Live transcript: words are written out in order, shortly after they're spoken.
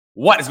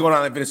What is going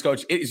on, fitness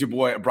coach? It is your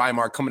boy, Brian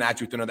Mark, coming at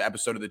you with another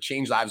episode of the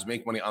Change Lives,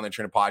 Make Money Online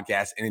Trainer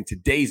podcast. And in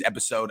today's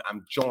episode,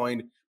 I'm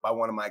joined by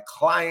one of my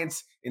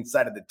clients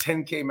inside of the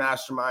 10K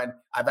Mastermind.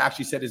 I've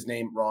actually said his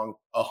name wrong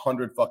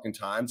 100 fucking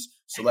times.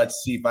 So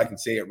let's see if I can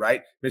say it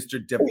right. Mr.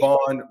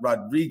 Devon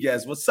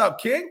Rodriguez. What's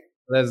up, King?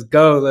 Let's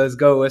go.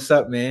 What's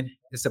up, man?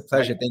 It's a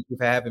pleasure. Thank you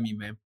for having me,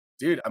 man.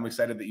 Dude, I'm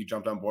excited that you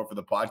jumped on board for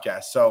the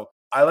podcast. So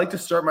I like to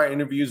start my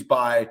interviews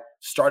by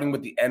starting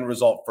with the end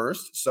result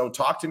first. So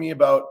talk to me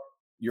about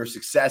your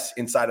success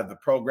inside of the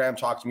program.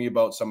 Talk to me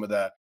about some of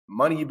the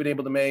money you've been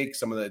able to make,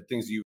 some of the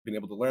things you've been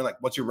able to learn. Like,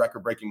 what's your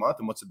record-breaking month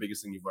and what's the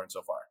biggest thing you've learned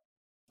so far?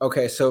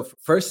 Okay, so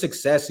first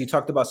success, you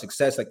talked about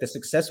success. Like the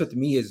success with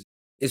me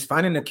is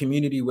finding a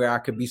community where I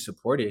could be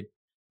supported.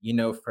 You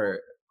know, for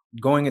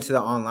going into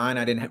the online,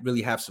 I didn't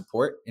really have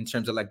support in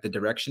terms of like the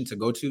direction to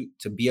go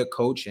to be a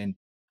coach and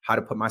how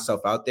to put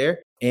myself out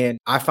there. And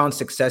I found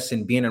success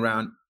in being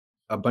around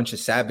a bunch of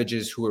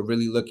savages who are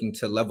really looking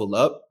to level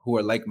up, who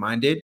are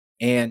like-minded.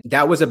 And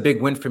that was a big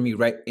win for me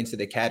right into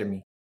the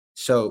academy.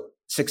 So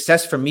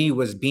success for me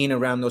was being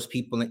around those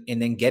people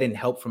and then getting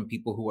help from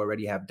people who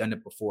already have done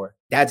it before.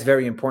 That's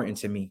very important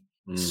to me.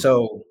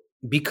 So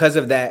because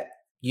of that,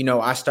 you know,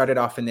 I started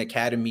off in the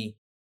academy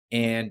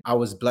and I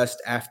was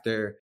blessed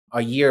after a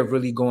year of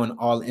really going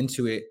all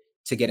into it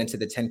to get into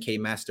the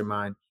 10K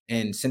Mastermind.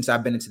 And since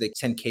I've been into the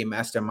 10K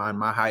Mastermind,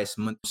 my highest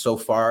month so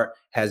far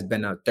has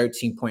been a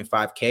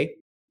 13.5K.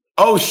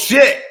 Oh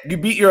shit, you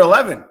beat your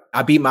 11.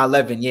 I beat my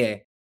 11, yeah.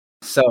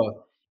 So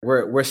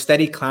we're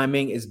steady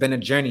climbing. It's been a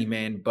journey,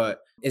 man,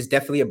 but it's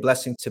definitely a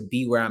blessing to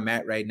be where I'm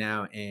at right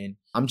now. And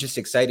I'm just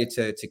excited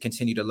to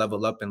continue to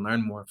level up and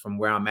learn more from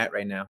where I'm at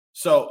right now.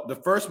 So the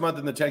first month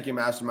in the 10K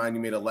Mastermind,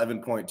 you made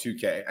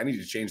 11.2K. I need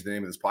to change the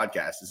name of this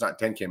podcast. It's not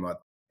 10K month.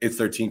 It's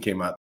 13K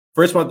month.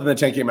 First month in the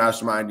 10K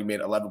Mastermind, you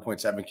made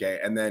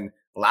 11.7K. And then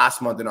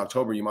last month in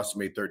October, you must have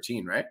made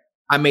 13, right?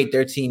 I made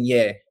 13,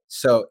 yeah.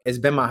 So it's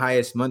been my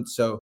highest month.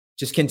 So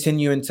just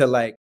continuing to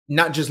like,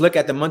 not just look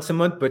at the month to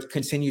month, but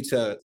continue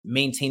to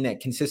maintain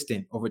that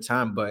consistent over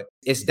time. But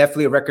it's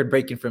definitely a record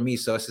breaking for me.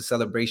 So it's a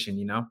celebration,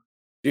 you know?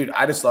 Dude,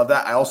 I just love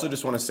that. I also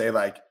just want to say,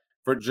 like,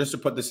 for just to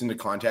put this into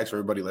context for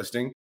everybody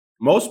listening,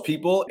 most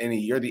people in a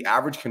year, the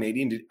average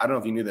Canadian, I don't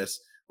know if you knew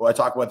this, but I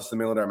talk about this in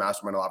the Millionaire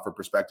Mastermind a lot for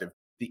perspective.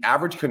 The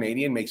average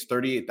Canadian makes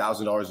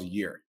 $38,000 a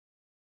year.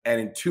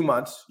 And in 2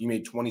 months, you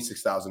made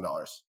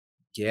 $26,000.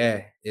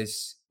 Yeah,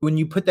 it's when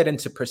you put that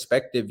into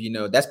perspective, you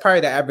know, that's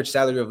probably the average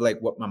salary of like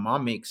what my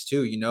mom makes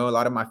too, you know, a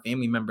lot of my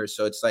family members.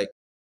 So it's like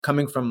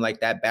coming from like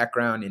that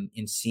background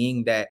and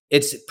seeing that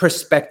it's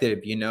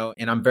perspective, you know,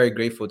 and I'm very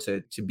grateful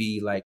to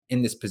be like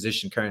in this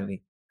position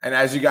currently. And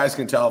as you guys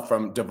can tell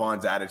from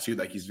Devon's attitude,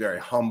 like he's very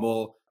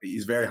humble.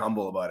 He's very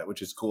humble about it,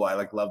 which is cool. I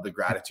like love the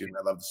gratitude and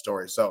I love the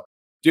story. So,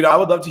 dude, I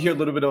would love to hear a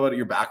little bit about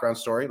your background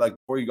story. Like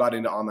before you got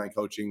into online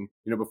coaching,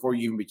 you know, before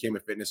you even became a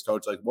fitness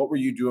coach, like what were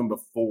you doing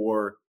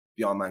before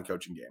the online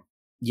coaching game?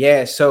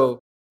 Yeah, so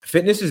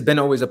fitness has been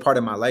always a part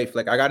of my life.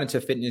 Like I got into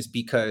fitness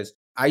because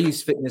I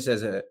use fitness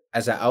as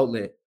an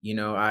outlet. You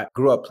know, I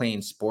grew up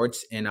playing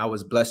sports and I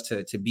was blessed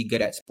to be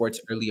good at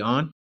sports early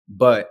on,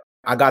 but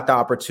I got the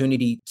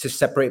opportunity to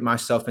separate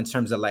myself in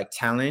terms of like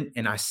talent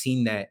and I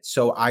seen that.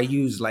 So I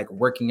use like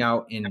working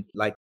out and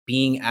like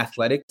being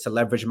athletic to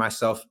leverage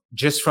myself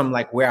just from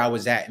like where I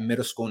was at in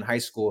middle school and high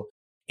school.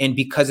 And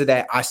because of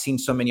that, I seen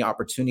so many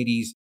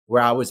opportunities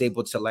where I was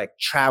able to like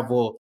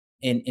travel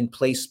and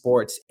play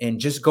sports and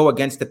just go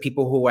against the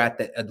people who are at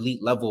the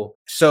elite level.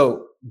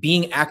 So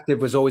being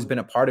active has always been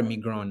a part of me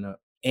growing up.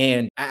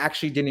 And I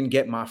actually didn't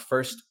get my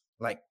first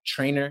like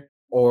trainer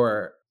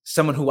or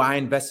someone who I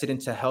invested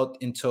into health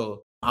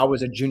until I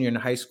was a junior in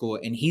high school.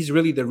 And he's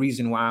really the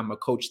reason why I'm a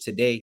coach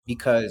today,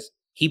 because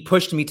he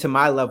pushed me to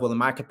my level and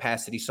my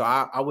capacity. So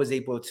I was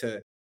able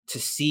to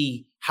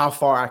see how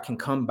far I can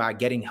come by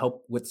getting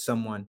help with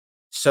someone.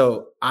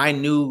 So I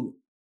knew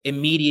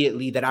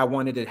immediately that I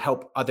wanted to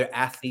help other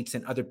athletes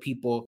and other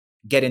people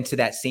get into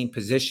that same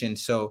position.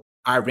 So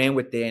I ran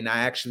with it and I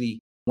actually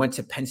went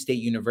to Penn State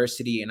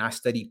University and I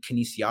studied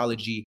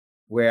kinesiology,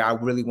 where I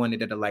really wanted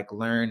to like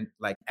learn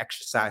like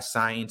exercise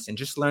science and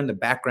just learn the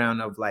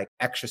background of like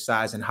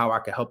exercise and how I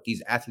could help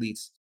these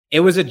athletes.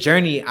 It was a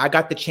journey. I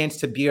got the chance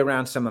to be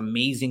around some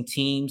amazing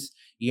teams,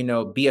 you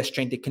know, be a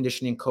strength and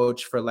conditioning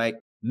coach for like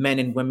men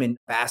and women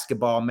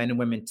basketball, men and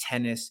women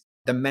tennis,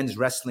 the men's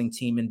wrestling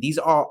team. And these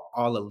are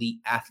all elite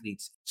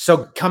athletes.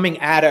 So coming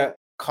out of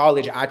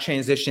college, I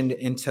transitioned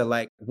into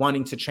like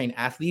wanting to train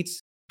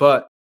athletes,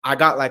 but I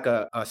got like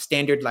a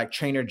standard like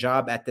trainer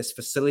job at this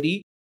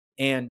facility.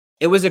 And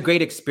it was a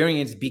great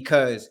experience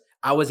because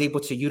I was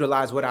able to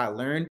utilize what I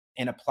learned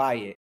and apply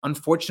it.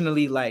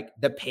 Unfortunately, like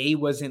the pay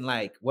wasn't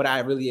like what I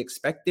really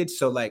expected.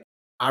 So like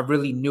I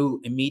really knew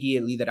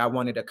immediately that I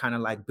wanted to kind of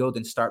like build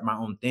and start my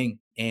own thing.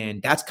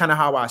 And that's kind of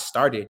how I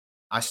started.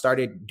 I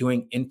started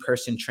doing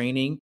in-person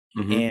training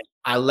and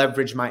I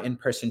leveraged my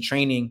in-person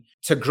training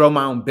to grow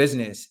my own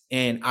business.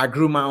 And I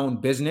grew my own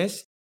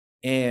business.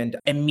 And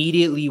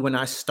immediately when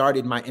I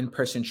started my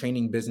in-person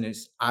training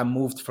business, I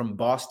moved from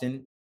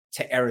Boston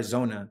to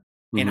Arizona.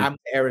 and I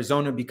went to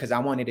Arizona because I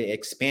wanted to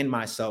expand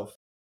myself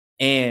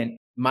and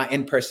my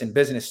in-person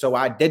business. So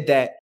I did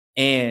that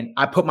and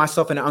I put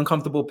myself in an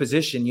uncomfortable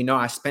position. You know,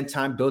 I spent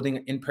time building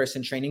an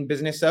in-person training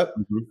business up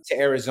to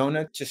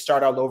Arizona to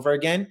start all over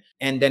again.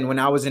 And then when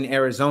I was in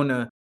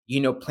Arizona,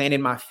 you know, planted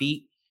my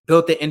feet,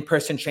 built the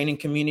in-person training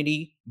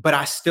community, but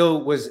I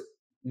still was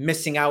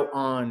missing out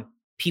on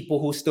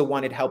people who still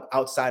wanted help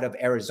outside of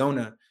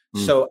Arizona.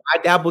 So I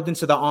dabbled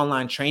into the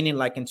online training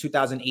like in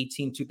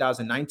 2018,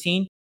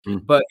 2019,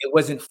 but it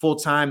wasn't full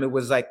time. It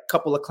was like a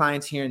couple of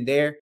clients here and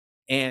there.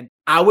 And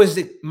I was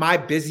at my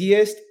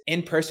busiest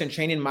in-person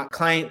training. My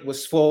client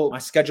was full, my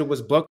schedule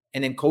was booked,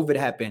 and then COVID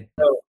happened.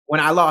 So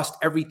when I lost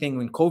everything,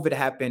 when COVID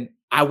happened,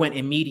 I went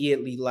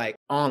immediately like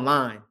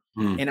online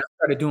and I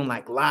started doing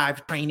like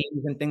live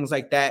trainings and things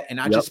like that. And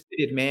I just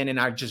pivoted, man, and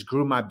I just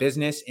grew my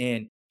business.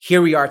 And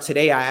here we are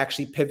today. I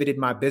actually pivoted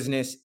my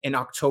business in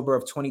October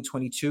of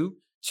 2022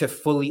 to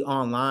fully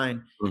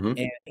online.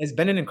 And it's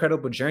been an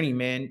incredible journey,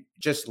 man.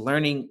 Just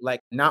learning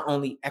like not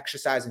only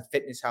exercise and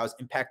fitness, how it's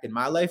impacted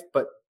my life,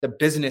 but the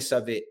business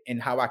of it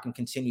and how I can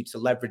continue to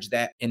leverage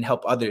that and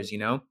help others, you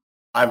know?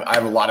 I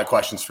have a lot of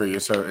questions for you.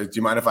 So do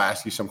you mind if I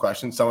ask you some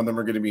questions? Some of them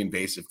are going to be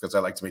invasive because I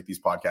like to make these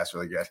podcasts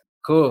really good.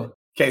 Cool.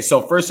 Okay.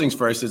 So first things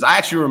first is I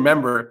actually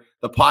remember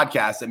the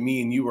podcast that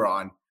me and you were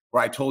on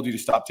where I told you to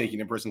stop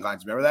taking in-person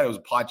clients. Remember that? It was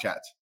a pod chat.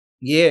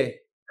 Yeah.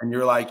 And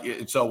you're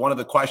like, so one of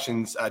the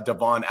questions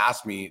Devon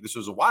asked me, this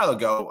was a while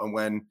ago, and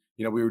when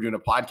we were doing a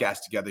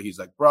podcast together, he's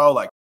like, bro,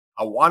 like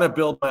I want to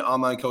build my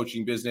online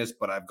coaching business,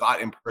 but I've got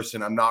in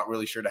person. I'm not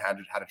really sure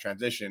how to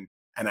transition.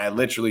 And I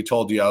literally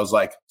told you, I was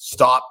like,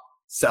 stop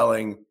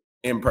selling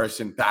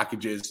in-person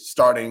packages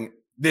starting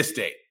this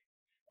date.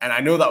 And I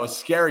know that was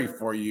scary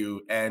for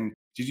you. And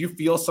did you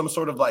feel some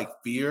sort of like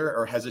fear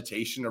or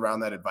hesitation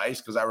around that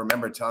advice? Because I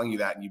remember telling you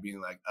that and you being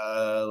like,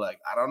 I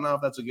don't know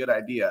if that's a good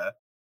idea.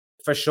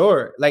 For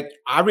sure. Like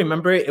I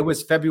remember it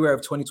was February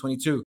of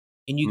 2022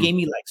 and you gave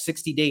me like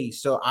 60 days.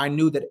 So I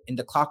knew that and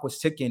the clock was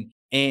ticking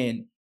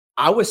and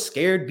I was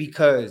scared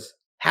because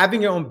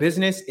having your own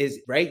business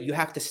is right. You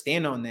have to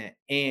stand on that.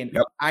 And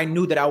I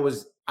knew that I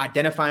was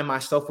identifying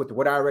myself with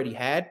what I already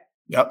had,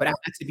 but I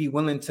had to be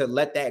willing to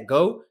let that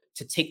go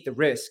to take the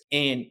risk.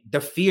 And the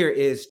fear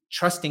is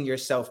trusting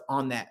yourself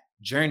on that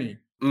journey.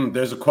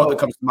 There's a quote that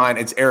comes to mind.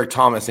 It's Eric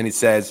Thomas. And he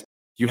says,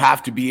 you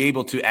have to be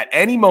able to, at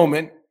any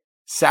moment,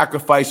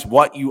 sacrifice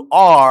what you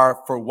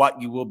are for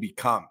what you will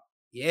become.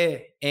 Yeah.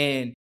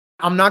 And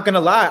I'm not going to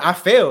lie. I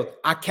failed.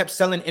 I kept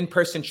selling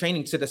in-person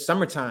training to the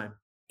summertime.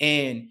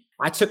 And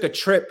I took a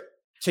trip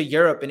to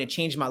Europe and it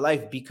changed my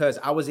life because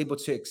I was able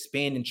to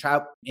expand and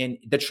travel. And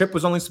the trip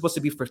was only supposed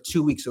to be for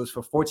 2 weeks. It was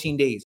for 14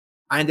 days.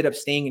 I ended up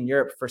staying in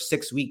Europe for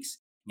 6 weeks.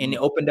 And it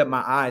opened up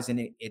my eyes and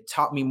it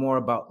taught me more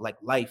about like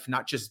life,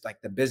 not just like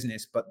the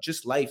business, but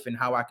just life and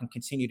how I can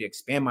continue to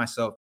expand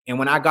myself. And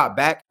when I got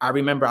back, I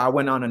remember I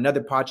went on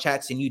another pod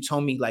chats and you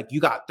told me like,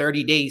 you got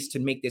 30 days to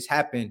make this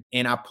happen.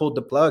 And I pulled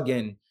the plug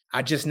and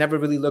I just never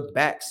really looked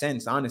back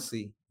since,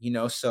 honestly,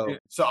 so.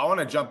 So I want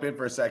to jump in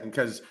for a second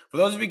because for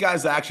those of you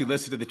guys that actually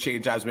listen to the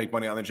Change Lives Make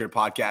Money on the Internet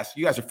podcast,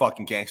 you guys are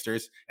fucking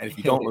gangsters. And if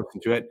you don't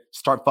listen to it,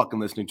 start fucking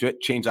listening to it.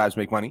 Change Lives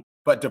Make Money.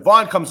 But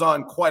Devon comes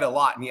on quite a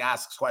lot and he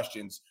asks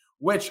questions,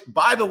 which,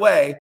 by the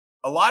way,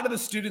 a lot of the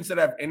students that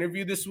I've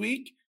interviewed this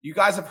week, you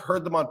guys have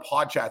heard them on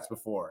pod chats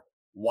before.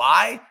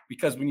 Why?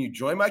 Because when you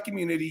join my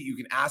community, you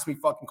can ask me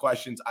fucking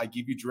questions. I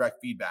give you direct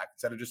feedback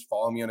instead of just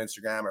following me on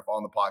Instagram or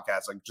following the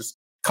podcast. Like, just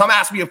come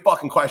ask me a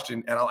fucking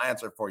question and I'll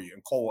answer it for you.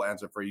 And Cole will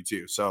answer for you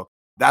too. So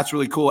that's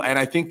really cool. And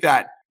I think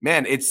that,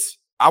 man,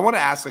 I want to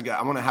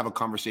I want to have a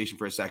conversation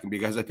for a second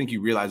because I think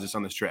you realize this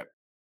on this trip.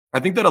 I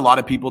think that a lot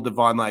of people,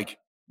 Devon, like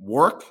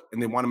work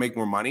and they want to make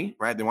more money,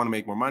 right? They want to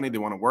make more money. They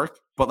want to work.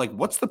 But like,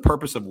 what's the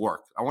purpose of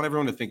work? I want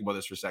everyone to think about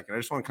this for a second. I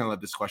just want to kind of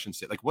let this question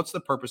sit. Like, what's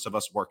the purpose of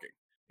us working?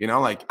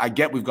 Like I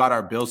get we've got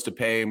our bills to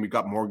pay and we've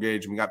got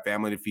mortgage and we got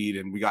family to feed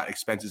and we got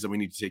expenses that we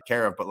need to take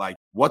care of. But like,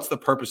 what's the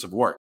purpose of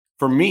work?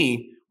 For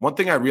me, one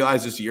thing I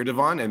realized this year,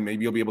 Devon, and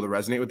maybe you'll be able to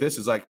resonate with this,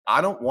 is like,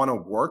 I don't want to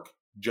work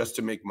just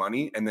to make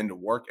money and then to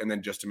work and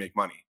then just to make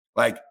money.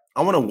 Like,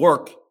 I want to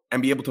work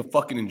and be able to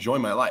fucking enjoy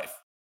my life.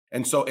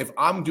 And so if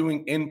I'm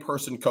doing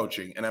in-person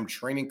coaching and I'm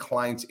training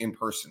clients in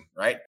person,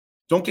 right?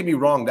 Don't get me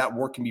wrong, that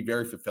work can be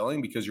very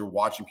fulfilling because you're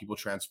watching people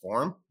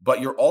transform,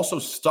 but you're also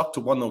stuck to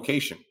one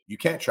location. You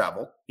can't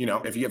travel.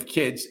 If you have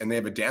kids and they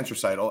have a dance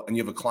recital and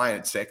you have a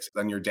client at 6,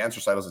 then your dance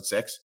recital's at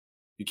 6.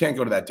 You can't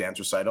go to that dance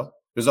recital.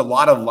 There's a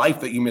lot of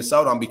life that you miss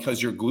out on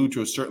because you're glued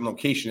to a certain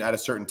location at a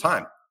certain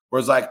time.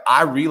 Whereas like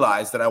I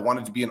realized that I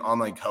wanted to be an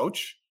online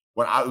coach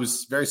when I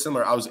was very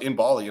similar. I was in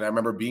Bali and I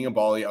remember being in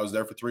Bali. I was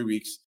there for 3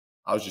 weeks.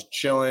 I was just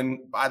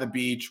chilling by the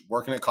beach,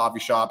 working at coffee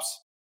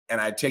shops. And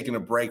I had taken a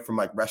break from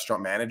like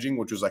restaurant managing,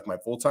 which was like my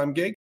full-time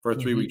gig for a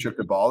 3-week trip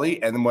to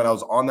Bali. And then when I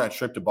was on that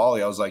trip to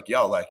Bali, I was like,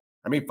 yo, like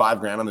I made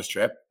 $5,000 on this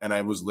trip. And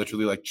I was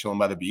literally like chilling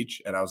by the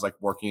beach. And I was like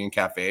working in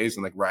cafes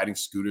and like riding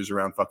scooters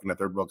around fucking a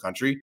third world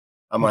country.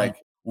 I'm like,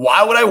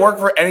 why would I work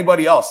for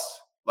anybody else?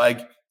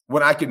 Like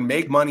when I can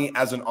make money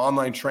as an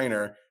online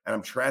trainer and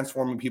I'm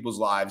transforming people's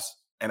lives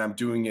and I'm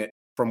doing it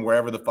from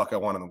wherever the fuck I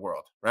want in the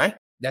world, right?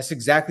 That's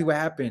exactly what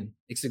happened.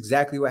 It's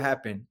exactly what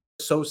happened.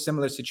 So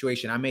similar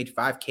situation. I made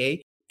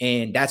 5K,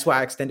 and that's why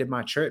I extended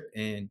my trip.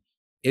 And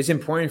it's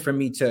important for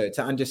me to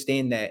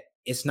understand that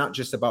it's not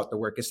just about the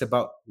work, it's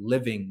about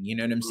living. You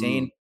know what I'm Mm,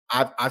 saying?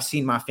 I've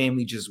seen my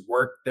family just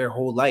work their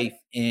whole life,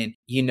 and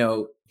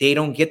they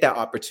don't get that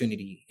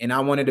opportunity. And I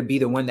wanted to be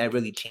the one that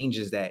really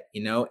changes that,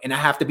 and I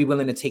have to be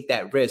willing to take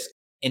that risk.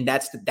 And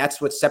that's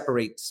what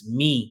separates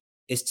me,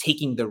 is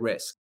taking the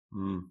risk.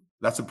 mm.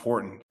 That's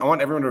important. I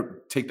want everyone to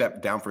take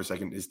that down for a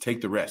second, is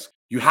take the risk.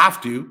 You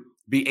have to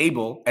be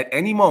able at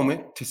any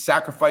moment to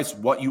sacrifice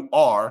what you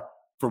are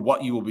for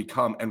what you will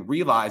become, and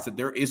realize that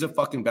there is a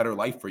fucking better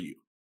life for you.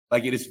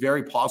 Like, it is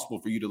very possible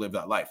for you to live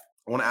that life.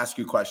 I want to ask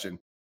you a question,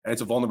 and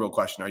it's a vulnerable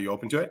question. Are you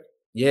open to it?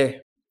 Yeah.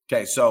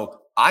 Okay,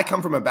 so I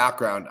come from a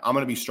background, I'm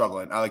going to be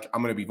struggling. I'm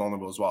going to be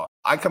vulnerable as well.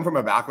 I come from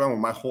a background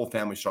where my whole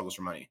family struggles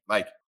for money.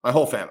 Like, my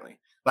whole family.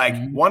 Like,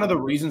 Mhm. one of the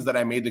reasons that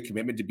I made the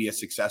commitment to be a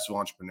successful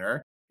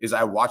entrepreneur is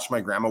I watched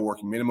my grandma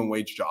working minimum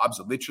wage jobs,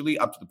 literally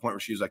up to the point where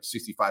she was like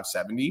 65,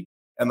 70.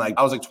 And like,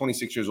 I was like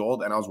 26 years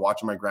old, and I was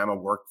watching my grandma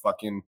work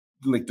fucking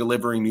like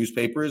delivering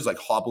newspapers, like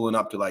hobbling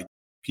up to like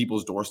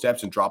people's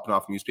doorsteps and dropping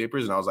off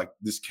newspapers. And I was like,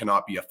 this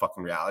cannot be a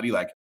fucking reality.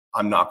 Like,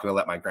 I'm not going to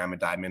let my grandma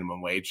die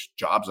minimum wage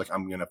jobs. Like,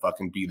 I'm going to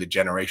fucking be the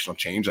generational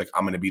change. Like,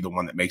 I'm going to be the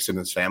one that makes it in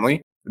this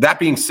family. That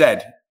being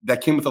said,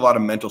 that came with a lot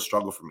of mental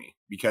struggle for me,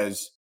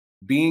 because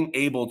being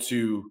able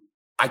to,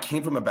 I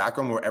came from a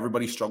background where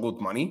everybody struggled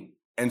with money.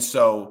 And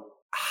so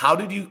how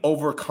did you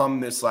overcome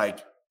this?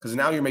 Like, because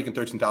now you're making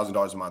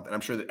 $13,000 a month, and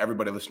I'm sure that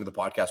everybody listening to the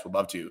podcast would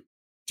love to.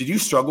 Did you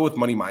struggle with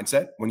money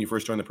mindset when you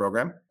first joined the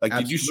program? Like,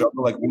 did you struggle,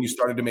 Absolutely. like when you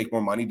started to make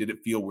more money, did it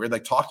feel weird?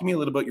 Like, talk to me a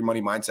little about your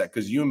money mindset,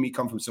 because you and me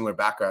come from similar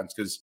backgrounds.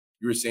 Because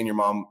you were saying your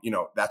mom,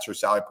 that's her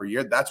salary per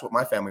year. That's what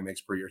my family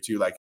makes per year too.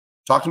 Like,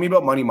 talk to me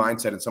about money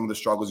mindset and some of the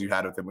struggles you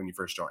had with it when you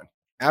first joined.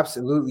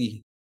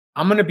 Absolutely.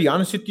 I'm going to be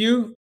honest with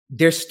you.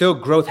 There's still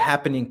growth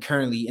happening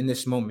currently in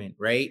this moment,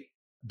 right?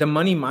 The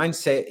money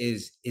mindset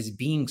is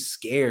being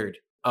scared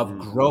of Mm,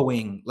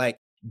 growing, like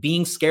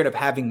being scared of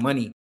having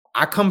money.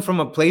 I come from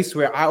a place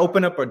where I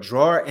open up a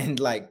drawer and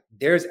like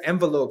there's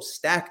envelopes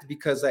stacked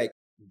because like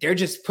they're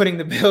just putting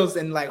the bills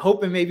and like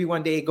hoping maybe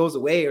one day it goes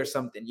away or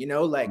something,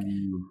 like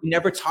mm, we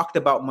never talked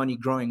about money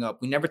growing up.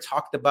 We never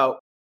talked about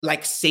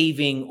like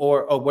saving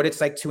or what it's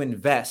like to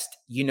invest.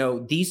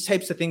 These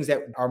types of things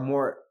that are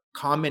more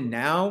common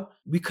now,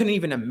 we couldn't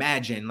even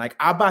imagine. Like,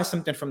 I'll buy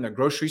something from the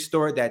grocery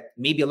store that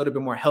may be a little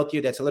bit more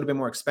healthier, that's a little bit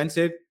more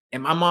expensive,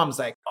 and my mom's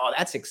like, oh,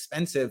 that's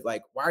expensive,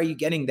 like why are you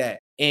getting that?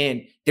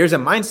 And there's a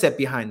mindset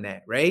behind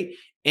that, right?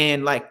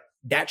 And like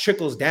that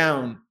trickles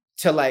down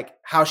to like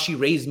how she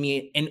raised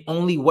me and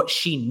only what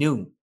she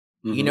knew.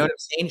 You know mm-hmm, what I'm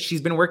saying?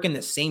 She's been working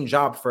the same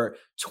job for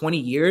 20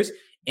 years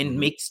and mm-hmm,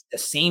 makes the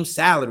same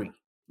salary.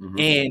 mm-hmm,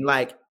 And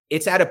like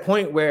it's at a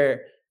point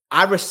where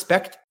I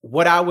respect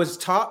what I was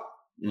taught,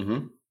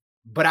 mm-hmm,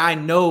 but I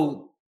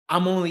know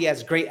I'm only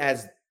as great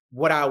as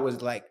what I was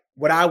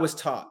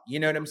taught. You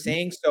know what I'm mm-hmm.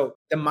 saying? So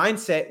the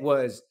mindset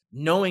was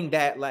knowing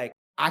that like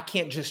I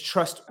can't just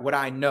trust what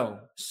I know.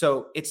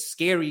 So it's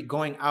scary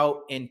going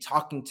out and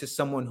talking to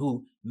someone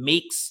who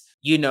makes,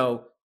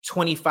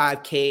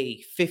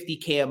 25K,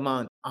 50K a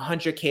month,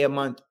 100K a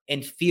month,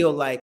 and feel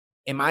like,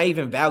 am I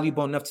even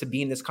valuable enough to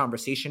be in this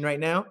conversation right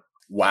now?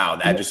 Wow,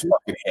 that just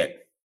fucking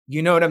hit.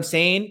 You know what I'm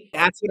saying?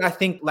 That's what I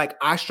think like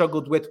I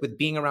struggled with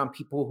being around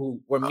people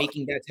who were Wow.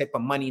 making that type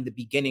of money in the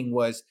beginning,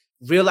 was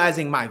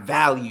realizing my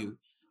value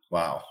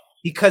Wow.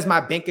 because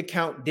my bank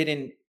account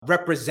didn't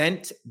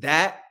represent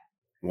that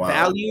Wow.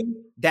 value,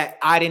 that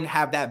I didn't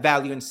have that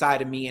value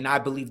inside of me, and I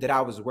believed that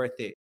I was worth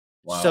it.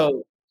 Wow.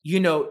 So,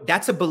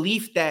 that's a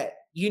belief that,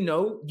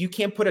 you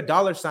can't put a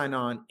dollar sign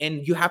on,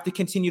 and you have to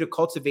continue to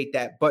cultivate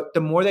that. But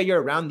the more that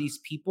you're around these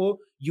people,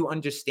 you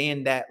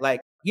understand that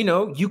like,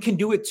 you can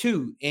do it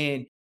too.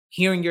 And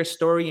hearing your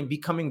story and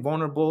becoming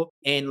vulnerable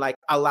and like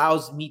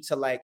allows me to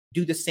like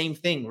do the same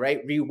thing,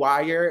 right?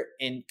 Rewire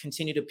and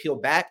continue to peel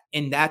back.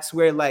 And that's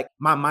where like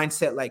my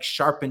mindset like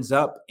sharpens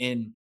up,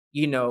 and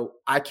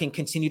I can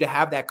continue to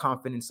have that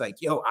confidence like,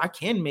 yo, I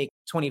can make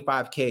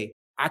 25K.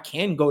 I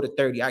can go to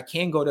 30. I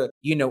can go to,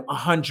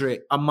 100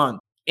 a month.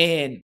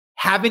 And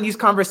having these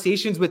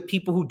conversations with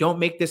people who don't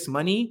make this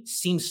money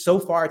seems so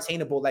far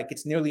attainable, like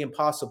it's nearly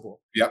impossible.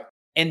 Yep.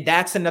 And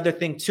that's another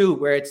thing too,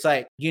 where it's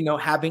like,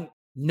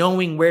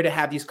 knowing where to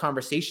have these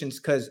conversations,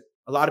 because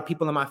a lot of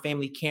people in my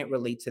family can't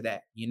relate to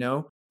that.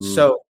 Mm,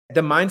 So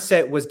the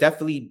mindset was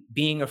definitely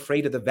being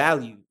afraid of the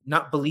value,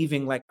 not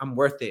believing like I'm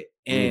worth it,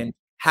 mm. and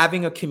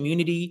having a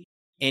community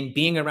and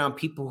being around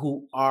people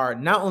who are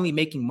not only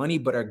making money,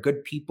 but are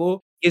good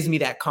people gives me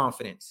that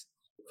confidence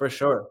for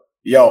sure.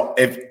 Yo,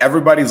 if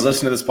everybody's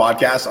listening to this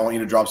podcast, I want you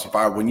to drop some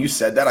fire. When you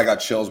said that, I got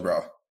chills,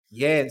 bro.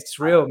 Yeah, it's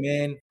real,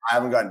 man. I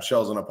haven't gotten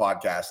chills on a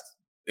podcast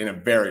in a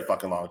very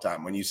fucking long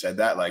time. When you said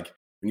that, like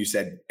when you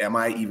said, am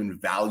I even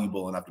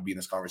valuable enough to be in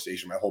this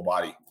conversation? My whole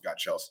body got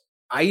chills.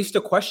 I used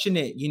to question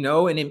it,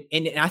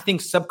 and I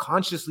think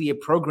subconsciously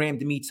it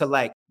programmed me to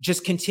like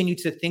just continue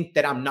to think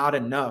that I'm not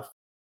enough.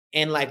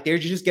 And like there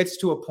just gets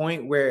to a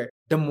point where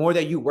the more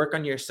that you work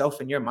on yourself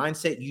and your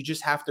mindset, you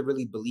just have to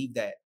really believe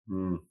that.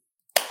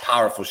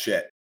 Powerful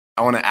shit.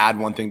 I want to add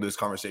one thing to this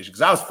conversation because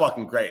that was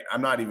fucking great.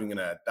 I'm not even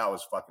gonna, that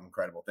was fucking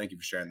incredible. Thank you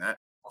for sharing that.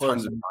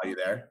 Tons of value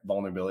there,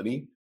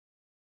 vulnerability.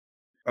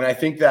 And I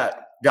think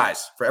that,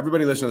 guys, for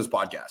everybody listening to this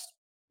podcast,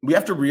 we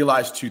have to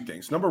realize two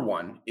things. Number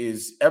one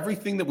is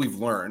everything that we've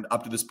learned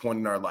up to this point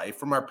in our life,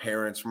 from our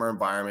parents, from our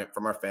environment,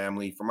 from our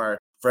family, from our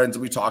friends that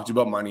we talked to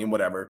about money and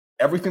whatever,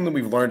 everything that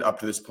we've learned up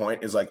to this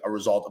point is like a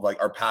result of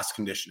like our past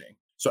conditioning.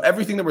 So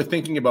everything that we're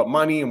thinking about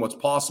money and what's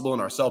possible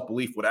and our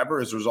self-belief, whatever,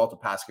 is a result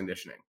of past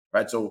conditioning,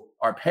 right? So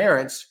our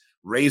parents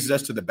raised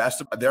us to the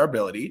best of their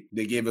ability.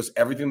 They gave us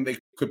everything they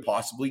could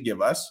possibly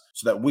give us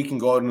so that we can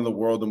go out into the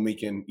world and we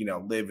can,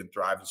 live and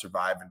thrive and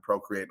survive and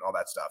procreate and all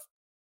that stuff.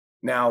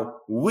 Now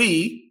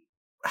we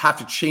have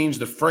to change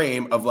the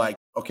frame of like,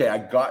 okay, I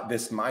got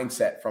this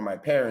mindset from my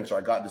parents or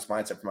I got this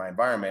mindset from my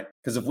environment.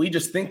 Because if we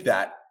just think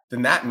that,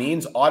 then that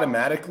means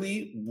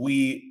automatically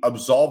we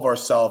absolve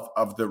ourselves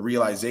of the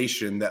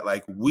realization that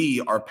like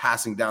we are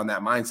passing down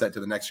that mindset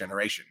to the next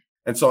generation.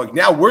 And so like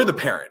now we're the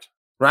parent,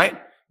 right?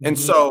 Mm-hmm. And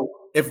so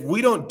if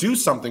we don't do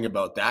something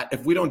about that,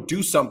 if we don't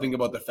do something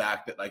about the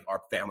fact that like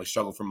our family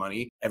struggle for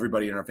money,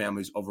 everybody in our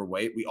family is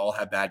overweight, we all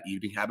have bad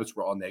eating habits,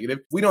 we're all negative.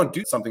 If we don't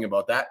do something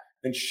about that,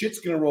 then shit's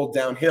going to roll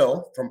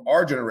downhill from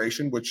our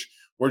generation, which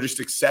we're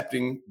just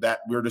accepting that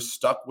we're just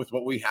stuck with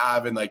what we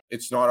have. And like,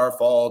 it's not our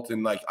fault.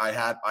 And like,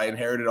 I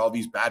inherited all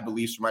these bad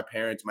beliefs from my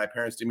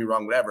parents did me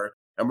wrong, whatever.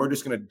 And we're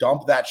just going to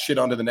dump that shit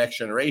onto the next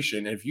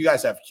generation. And if you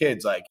guys have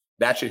kids, like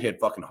that shit hit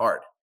fucking hard.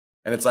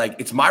 And it's like,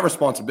 it's my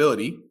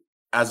responsibility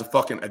as a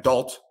fucking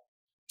adult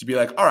to be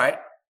like, all right,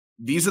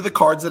 these are the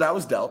cards that I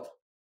was dealt,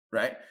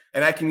 right?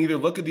 And I can either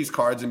look at these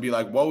cards and be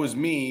like, woe is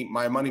me,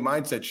 my money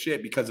mindset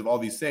shit because of all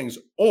these things.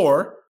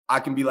 Or I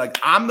can be like,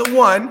 I'm the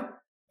one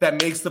that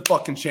makes the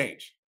fucking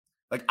change.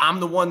 Like I'm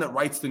the one that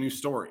writes the new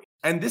story.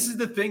 And this is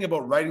the thing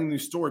about writing a new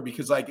story,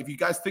 because like, if you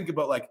guys think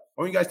about like, I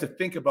want you guys to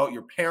think about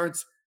your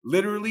parents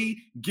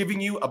literally giving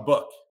you a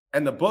book,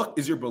 and the book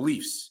is your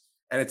beliefs.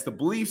 And it's the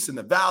beliefs and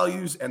the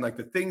values and like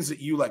the things that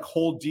you like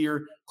hold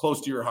dear,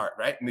 close to your heart,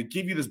 right? And they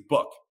give you this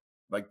book.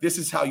 Like, this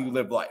is how you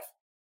live life.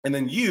 And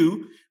then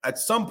you, at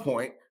some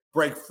point,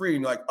 break free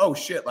and you're like, oh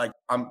shit, like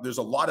there's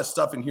a lot of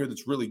stuff in here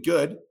that's really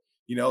good.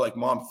 Like,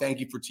 Mom, thank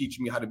you for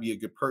teaching me how to be a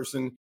good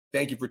person.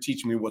 Thank you for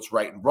teaching me what's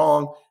right and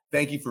wrong.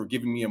 Thank you for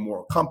giving me a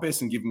moral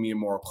compass and giving me a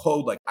moral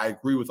code. Like, I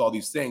agree with all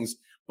these things,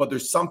 but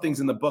there's some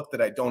things in the book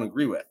that I don't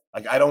agree with.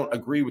 Like, I don't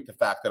agree with the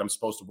fact that I'm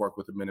supposed to work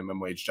with a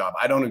minimum wage job.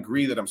 I don't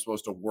agree that I'm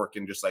supposed to work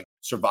and just like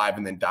survive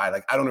and then die.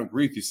 Like, I don't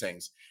agree with these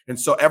things. And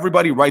so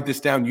everybody write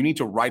this down. You need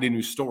to write a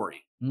new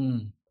story.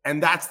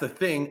 And that's the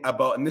thing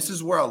about, and this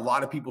is where a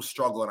lot of people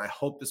struggle. And I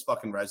hope this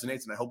fucking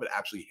resonates and I hope it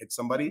actually hits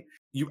somebody.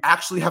 You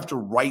actually have to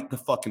write the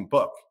fucking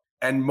book.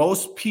 And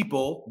most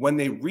people, when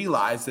they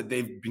realize that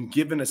they've been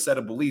given a set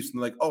of beliefs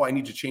and they're like, oh, I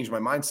need to change my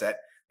mindset,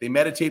 they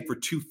meditate for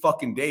 2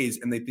 fucking days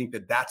and they think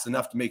that that's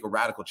enough to make a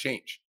radical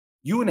change.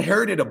 You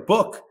inherited a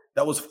book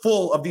that was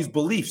full of these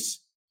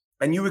beliefs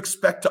and you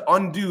expect to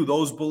undo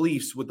those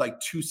beliefs with like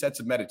 2 sets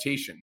of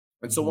meditation.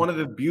 And so one of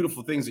the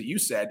beautiful things that you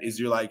said is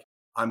you're like,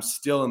 I'm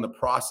still in the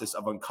process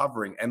of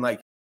uncovering. And like,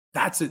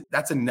 that's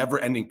a never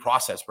ending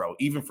process, bro.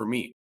 Even for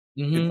me.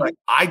 It's like,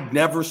 I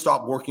never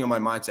stop working on my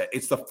mindset.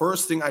 It's the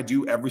first thing I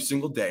do every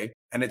single day.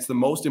 And it's the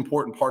most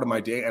important part of my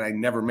day. And I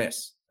never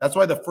miss. That's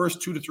why the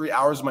first 2 to 3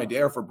 hours of my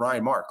day are for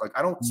Brian Mark. Like,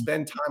 I don't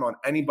spend time on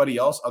anybody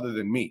else other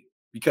than me,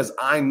 because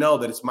I know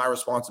that it's my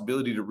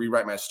responsibility to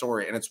rewrite my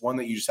story. And it's one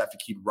that you just have to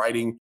keep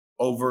writing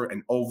over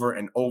and over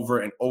and over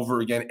and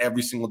over again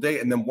every single day.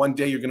 And then one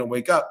day you're going to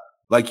wake up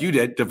like you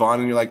did, Devon,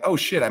 and you're like, oh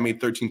shit, I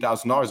made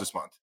 $13,000 this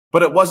month.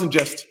 But it wasn't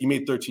just you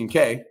made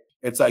 13K.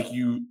 It's like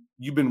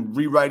you've been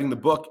rewriting the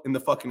book in the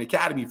fucking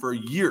academy for a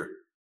year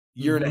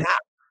and a half.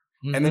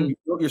 And then you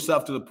build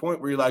yourself to the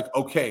point where you're like,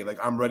 okay, like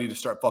I'm ready to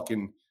start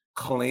fucking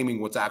claiming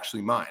what's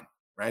actually mine.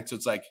 Right. So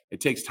it's like, it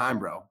takes time,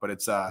 bro, but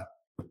it's, you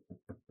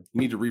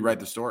need to rewrite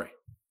the story.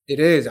 It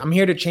is. I'm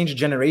here to change a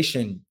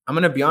generation. I'm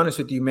going to be honest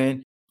with you,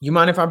 man. You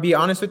mind if I be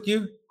honest with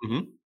you?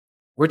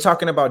 We're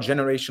talking about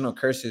generational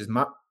curses.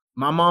 My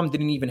mom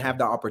didn't even have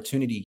the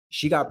opportunity.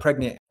 She got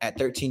pregnant at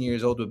 13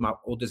 years old with my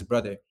oldest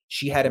brother.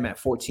 She had him at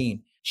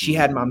 14. She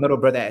had my middle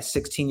brother at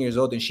 16 years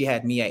old, and she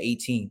had me at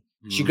 18.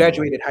 She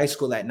graduated high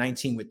school at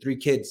 19 with 3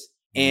 kids.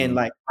 And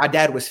like, my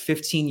dad was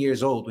 15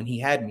 years old when he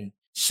had me.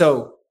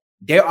 So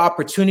their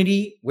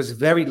opportunity was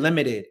very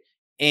limited.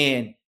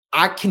 And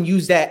I can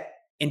use that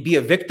and be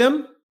a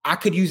victim. I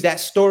could use that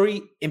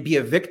story and be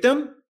a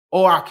victim,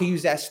 or I could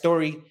use that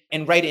story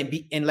and write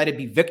it and let it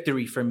be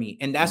victory for me.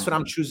 And that's what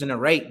I'm choosing to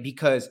write,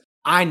 because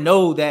I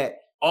know that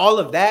all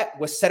of that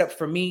was set up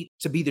for me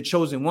to be the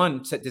chosen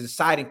one to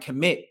decide and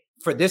commit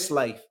for this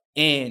life.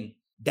 And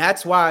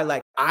that's why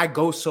like I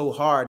go so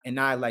hard and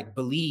I like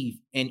believe.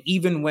 And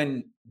even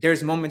when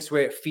there's moments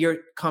where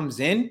fear comes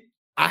in,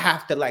 I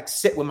have to like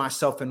sit with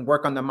myself and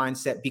work on the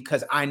mindset,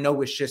 because I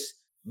know it's just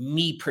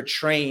me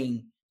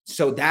portraying.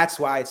 So that's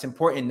why it's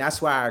important.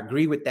 That's why I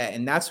agree with that.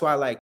 And that's why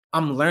like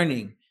I'm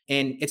learning,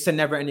 and it's a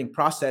never ending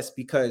process,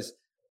 because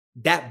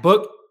that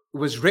book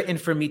was written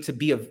for me to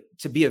be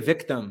a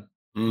victim,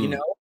 you Mm,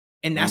 know?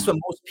 And that's mm, what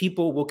most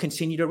people will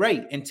continue to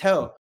write and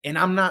tell. And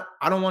I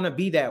don't want to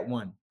be that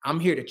one. I'm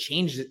here to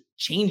change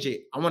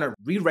it. I want to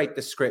rewrite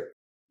the script,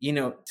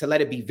 to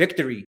let it be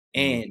victory.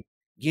 mm, And,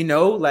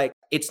 like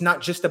it's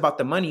not just about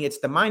the money, it's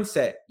the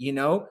mindset,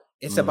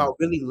 it's mm. about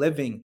really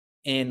living.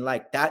 And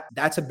like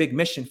that's a big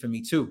mission for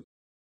me too.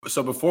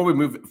 So before we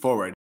move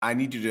forward, I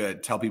need you to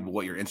tell people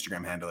what your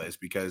Instagram handle is,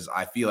 because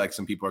I feel like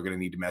some people are going to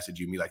need to message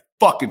you and be like,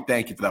 fucking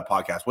thank you for that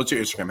podcast. What's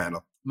your Instagram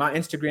handle? My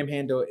Instagram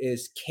handle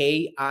is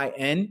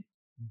KINDEVON,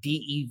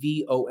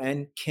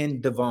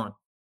 Kin Devon.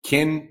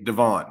 Kin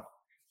Devon.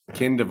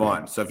 Kin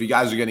Devon. So if you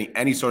guys are getting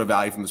any sort of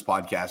value from this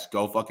podcast,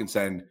 go fucking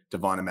send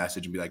Devon a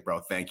message and be like,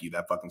 bro, thank you.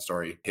 That fucking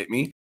story hit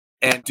me.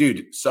 And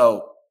dude,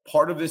 so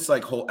part of this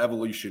like whole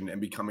evolution and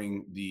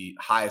becoming the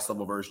highest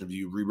level version of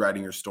you,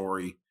 rewriting your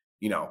story,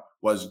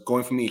 was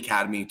going from the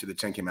academy to the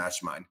 10K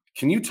Mastermind.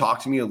 Can you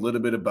talk to me a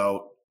little bit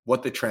about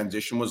what the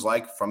transition was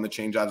like from the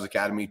Change Lives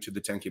Academy to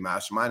the 10K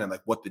Mastermind, and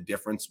like what the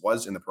difference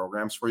was in the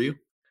programs for you?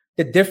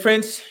 The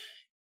difference,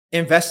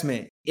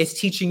 investment. It's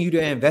teaching you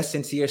to invest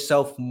into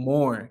yourself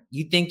more.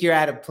 You think you're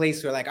at a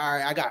place where like, all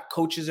right, I got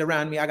coaches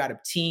around me, I got a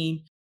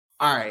team.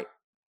 All right.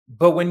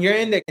 But when you're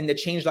in the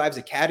Change Lives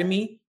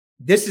Academy,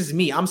 this is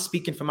me. I'm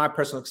speaking from my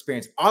personal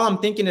experience. All I'm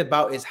thinking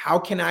about is how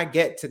can I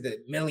get to the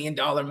 $1 million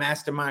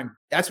mastermind?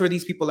 That's where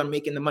these people are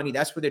making the money.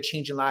 That's where they're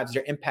changing lives,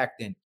 they're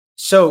impacting.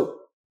 So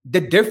the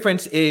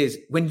difference is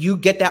when you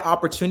get that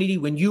opportunity,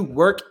 when you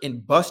work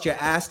and bust your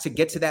ass to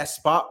get to that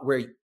spot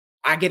where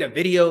I get a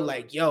video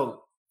like,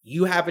 yo,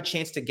 you have a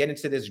chance to get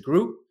into this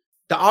group,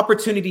 the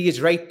opportunity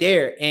is right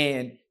there.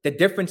 And the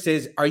difference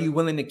is, are you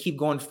willing to keep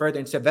going further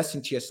into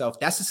investing to yourself?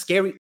 That's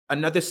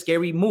another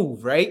scary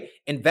move, right?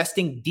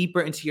 Investing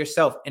deeper into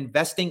yourself,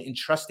 investing and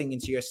trusting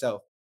into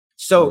yourself.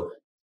 So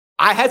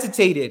I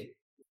hesitated,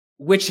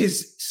 which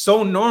is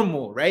so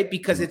normal, right?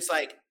 Because it's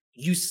like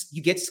you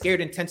get scared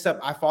and tense up.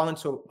 I fall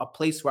into a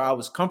place where I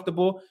was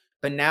comfortable,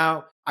 but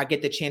now I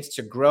get the chance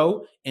to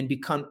grow and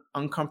become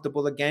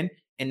uncomfortable again.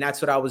 And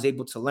that's what I was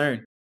able to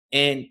learn.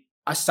 And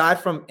aside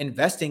from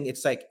investing,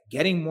 it's like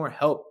getting more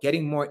help,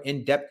 getting more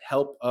in-depth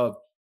help of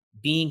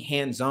being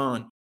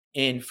hands-on.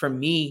 And for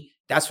me,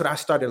 that's what I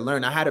started to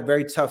learn. I had a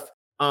very tough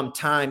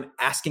time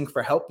asking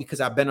for help because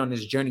I've been on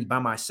this journey by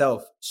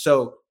myself.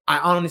 So I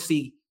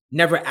honestly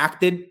never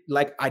acted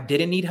like I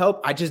didn't need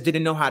help. I just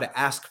didn't know how to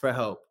ask for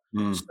help.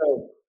 Mm,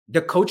 So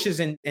the coaches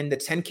in the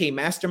 10K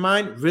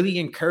Mastermind really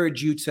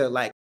encourage you to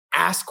like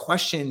ask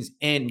questions.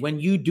 And when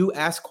you do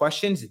ask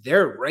questions,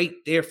 they're right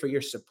there for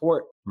your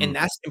support. mm, And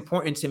that's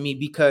important to me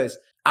because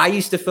I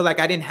used to feel like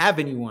I didn't have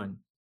anyone. mm,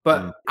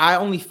 But I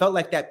only felt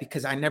like that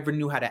because I never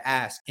knew how to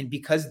ask. And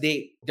because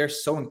they're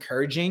so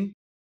encouraging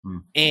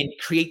mm, and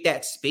create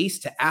that space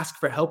to ask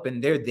for help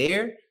and they're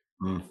there,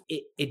 mm.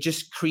 it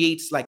just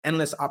creates like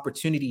endless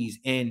opportunities.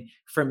 And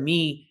for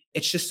me,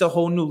 it's just a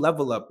whole new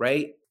level up,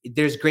 right?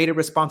 There's greater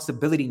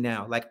responsibility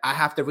now. Like I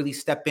have to really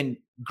step in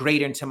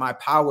greater into my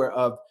power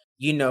of,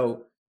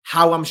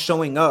 how I'm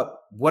showing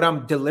up, what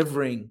I'm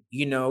delivering,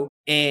 and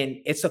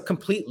it's a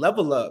complete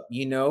level up,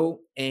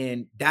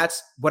 and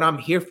that's what I'm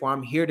here for.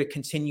 I'm here to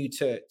continue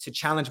to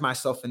challenge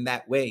myself in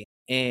that way.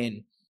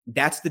 And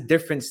that's the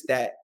difference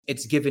that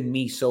it's given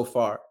me so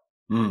far.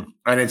 And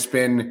it's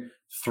been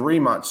 3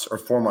 months or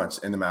 4 months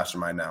in the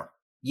mastermind now.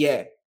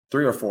 Yeah.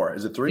 3 or 4?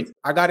 Is it 3?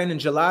 I got in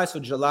July. So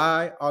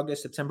July,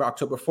 August, September,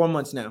 October, 4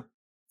 months now.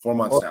 4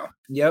 months now.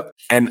 Yep.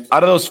 And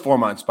out of those 4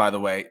 months, by the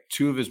way,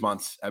 2 of his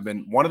months have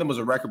been, one of them was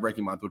a record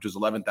breaking month, which was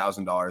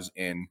 $11,000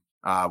 in,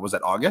 was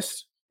that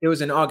August? It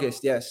was in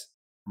August. Yes.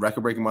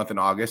 Record breaking month in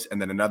August.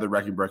 And then another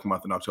record breaking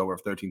month in October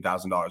of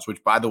 $13,000,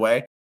 which, by the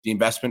way, the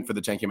investment for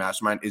the 10K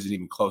Mastermind isn't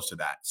even close to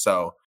that.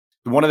 So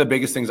one of the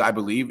biggest things I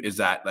believe is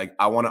that like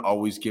I want to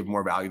always give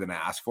more value than I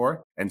ask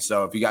for. And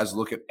so if you guys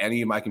look at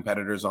any of my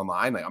competitors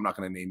online, like I'm not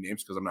going to name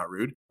names because I'm not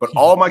rude, but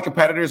all my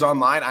competitors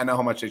online, I know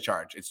how much they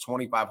charge. It's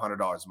 $2,500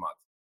 a month.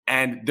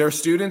 And their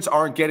students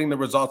aren't getting the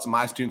results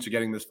my students are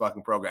getting this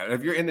fucking program. And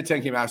if you're in the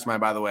 10K Mastermind,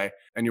 by the way,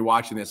 and you're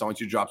watching this, I want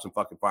you to drop some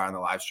fucking fire on the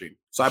live stream.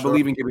 So I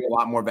believe in giving a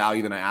lot more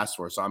value than I asked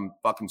for. So I'm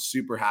fucking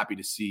super happy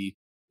to see,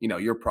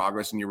 your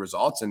progress and your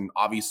results. And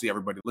obviously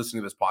everybody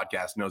listening to this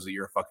podcast knows that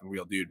you're a fucking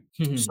real dude.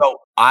 So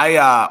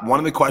one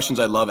of the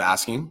questions I love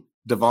asking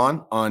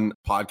Devon on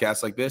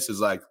podcasts like this is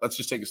like, let's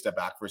just take a step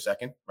back for a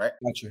second, right?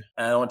 Gotcha.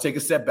 And I want to take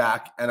a step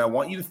back and I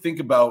want you to think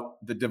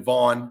about the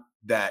Devon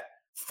that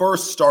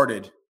first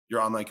started your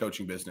online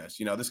coaching business.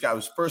 This guy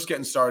was first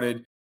getting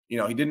started. He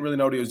didn't really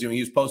know what he was doing.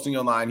 He was posting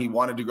online. He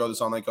wanted to grow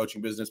this online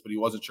coaching business, but he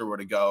wasn't sure where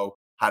to go,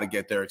 how to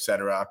get there,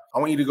 etc. I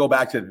want you to go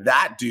back to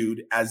that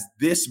dude as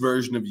this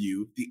version of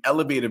you, the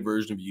elevated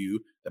version of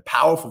you, the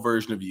powerful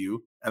version of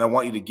you. And I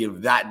want you to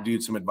give that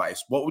dude some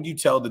advice. What would you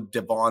tell the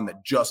Devon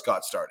that just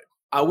got started?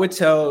 I would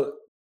tell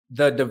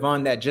the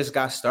Devon that just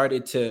got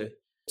started to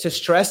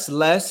stress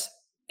less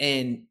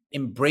and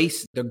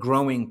embrace the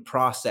growing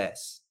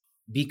process,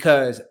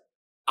 because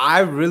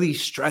I really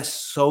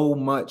stressed so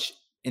much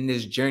in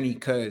this journey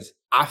because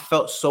I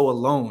felt so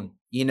alone.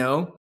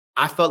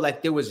 I felt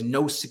like there was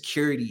no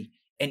security.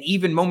 And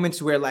even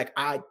moments where like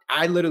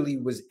I literally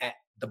was at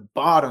the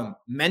bottom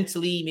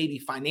mentally, maybe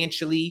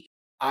financially,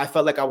 I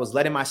felt like I was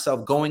letting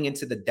myself going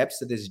into the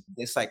depths of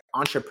this like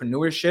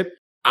entrepreneurship.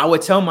 I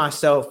would tell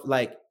myself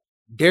like,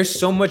 there's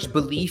so much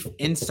belief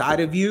inside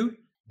of you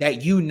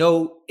that you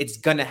know it's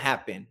gonna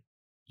happen.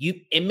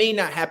 It may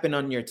not happen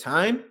on your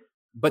time,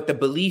 but the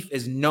belief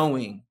is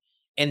knowing,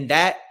 and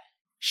that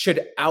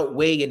should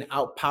outweigh and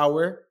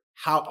outpower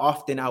how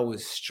often I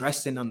was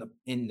stressing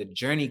in the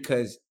journey,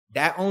 because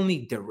that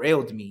only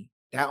derailed me.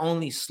 That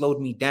only slowed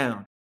me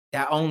down.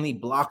 That only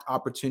blocked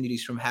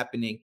opportunities from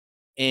happening.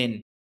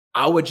 And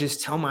I would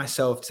just tell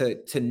myself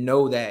to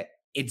know that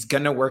it's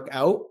gonna work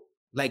out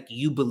like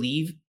you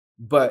believe,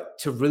 but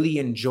to really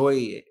enjoy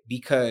it,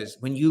 because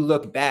when you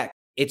look back,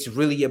 it's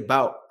really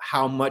about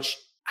how much,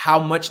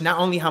 not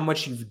only how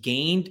much you've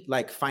gained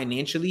like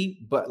financially,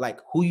 but like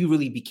who you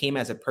really became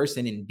as a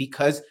person. And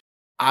because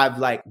I've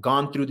like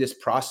gone through this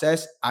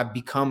process, I've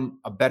become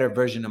a better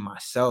version of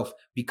myself,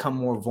 become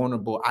more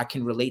vulnerable. I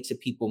can relate to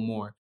people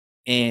more.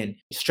 And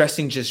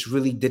stressing just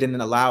really didn't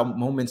allow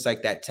moments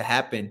like that to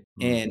happen.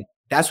 And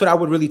that's what I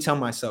would really tell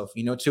myself,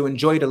 to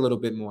enjoy it a little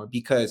bit more,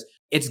 because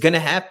it's going to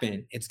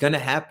happen. It's going to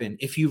happen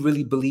if you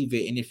really believe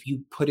it. And if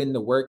you put in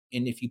the work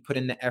and if you put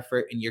in the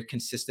effort and you're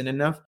consistent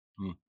enough,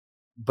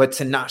 but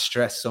to not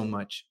stress so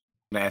much.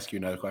 Can I ask you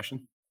another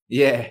question?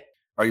 Yeah.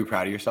 Are you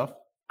proud of yourself?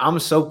 I'm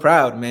so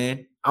proud,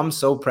 man. I'm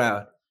so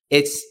proud.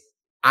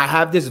 I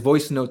have this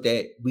voice note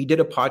that we did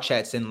a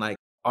podcast in like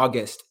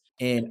August,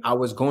 and I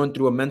was going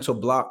through a mental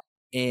block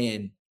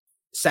and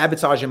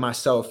sabotaging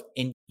myself.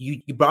 And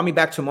you brought me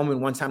back to a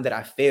moment one time that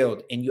I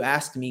failed, and you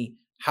asked me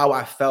how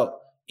I felt,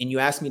 and you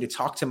asked me to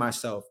talk to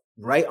myself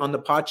right on the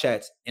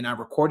podcast, and I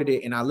recorded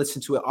it and I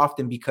listened to it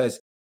often, because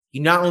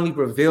you not only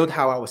revealed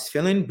how I was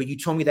feeling, but you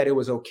told me that it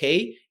was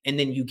okay. And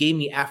then you gave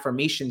me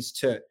affirmations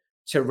to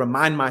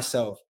remind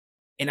myself.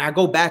 And I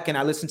go back and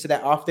I listen to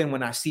that often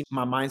when I see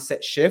my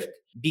mindset shift,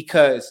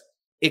 because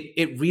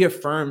it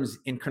reaffirms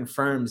and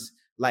confirms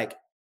like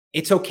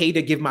it's okay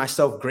to give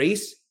myself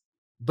grace,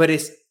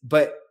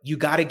 but you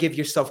got to give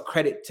yourself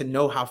credit to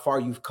know how far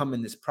you've come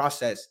in this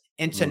process,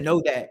 and to know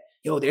that,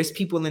 there's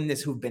people in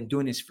this who've been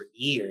doing this for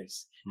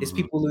years. There's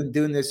people who are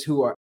doing this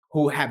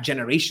who have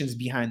generations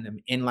behind them.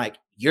 And like,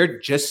 you're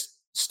just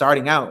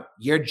starting out.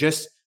 You're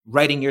just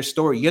writing your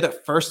story. You're the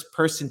first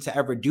person to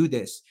ever do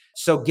this.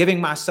 So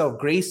giving myself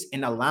grace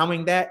and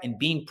allowing that and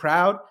being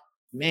proud,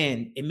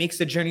 man, it makes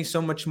the journey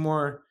so much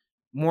more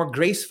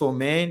graceful,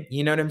 man.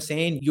 You know what I'm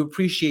saying? You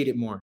appreciate it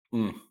more.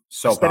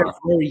 So instead powerful. of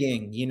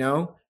worrying, you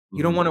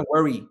don't want to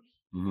worry.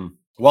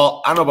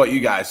 Well, I don't know about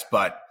you guys,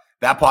 but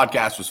that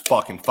podcast was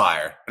fucking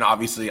fire. And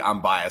obviously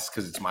I'm biased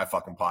because it's my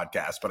fucking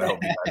podcast, but I hope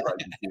you guys like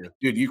it too.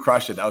 Dude, you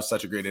crushed it. That was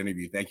such a great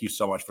interview. Thank you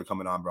so much for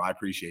coming on, bro. I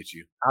appreciate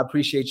you. I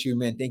appreciate you,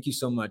 man. Thank you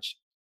so much.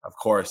 Of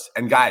course.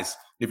 And guys,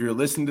 if you're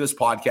listening to this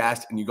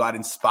podcast and you got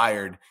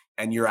inspired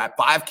and you're at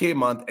 5K a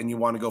month and you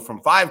want to go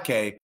from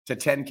 5K to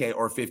 10K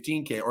or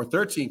 15K or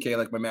 13K,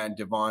 like my man,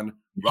 Devon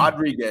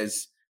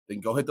Rodriguez,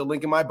 then go hit the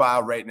link in my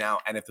bio right now.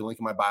 And if the link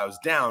in my bio is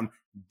down,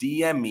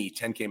 DM me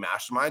 10K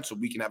Mastermind so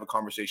we can have a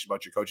conversation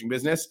about your coaching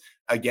business.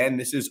 Again,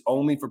 this is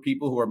only for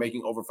people who are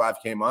making over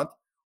 5K a month.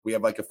 We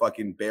have like a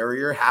fucking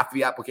barrier. Half of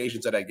the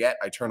applications that I get,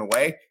 I turn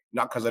away,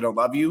 not because I don't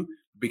love you,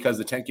 because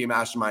the 10K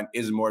Mastermind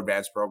is a more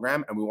advanced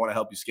program, and we want to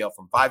help you scale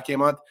from 5K a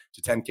month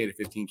to 10K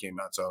to 15K a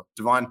month. So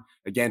Devon,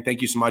 again,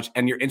 thank you so much.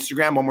 And your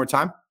Instagram one more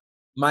time?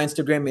 My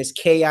Instagram is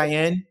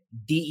KINDEVON,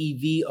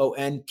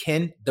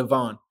 Kin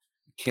Devon.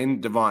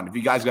 Kin Devon. If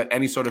you guys got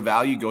any sort of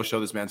value, go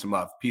show this man some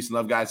love. Peace and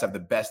love, guys. Have the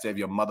best day of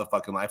your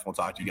motherfucking life. We'll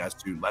talk to you guys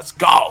soon. Let's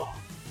go.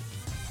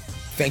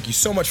 Thank you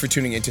so much for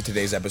tuning into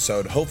today's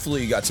episode.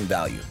 Hopefully you got some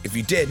value. If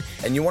you did,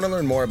 and you want to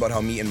learn more about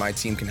how me and my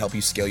team can help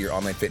you scale your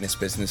online fitness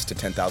business to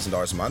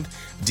 $10,000 a month,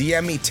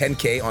 DM me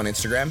 10K on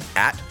Instagram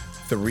at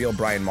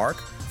TheRealBrianMark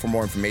for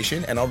more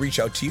information, and I'll reach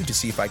out to you to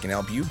see if I can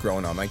help you grow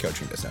an online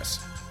coaching business.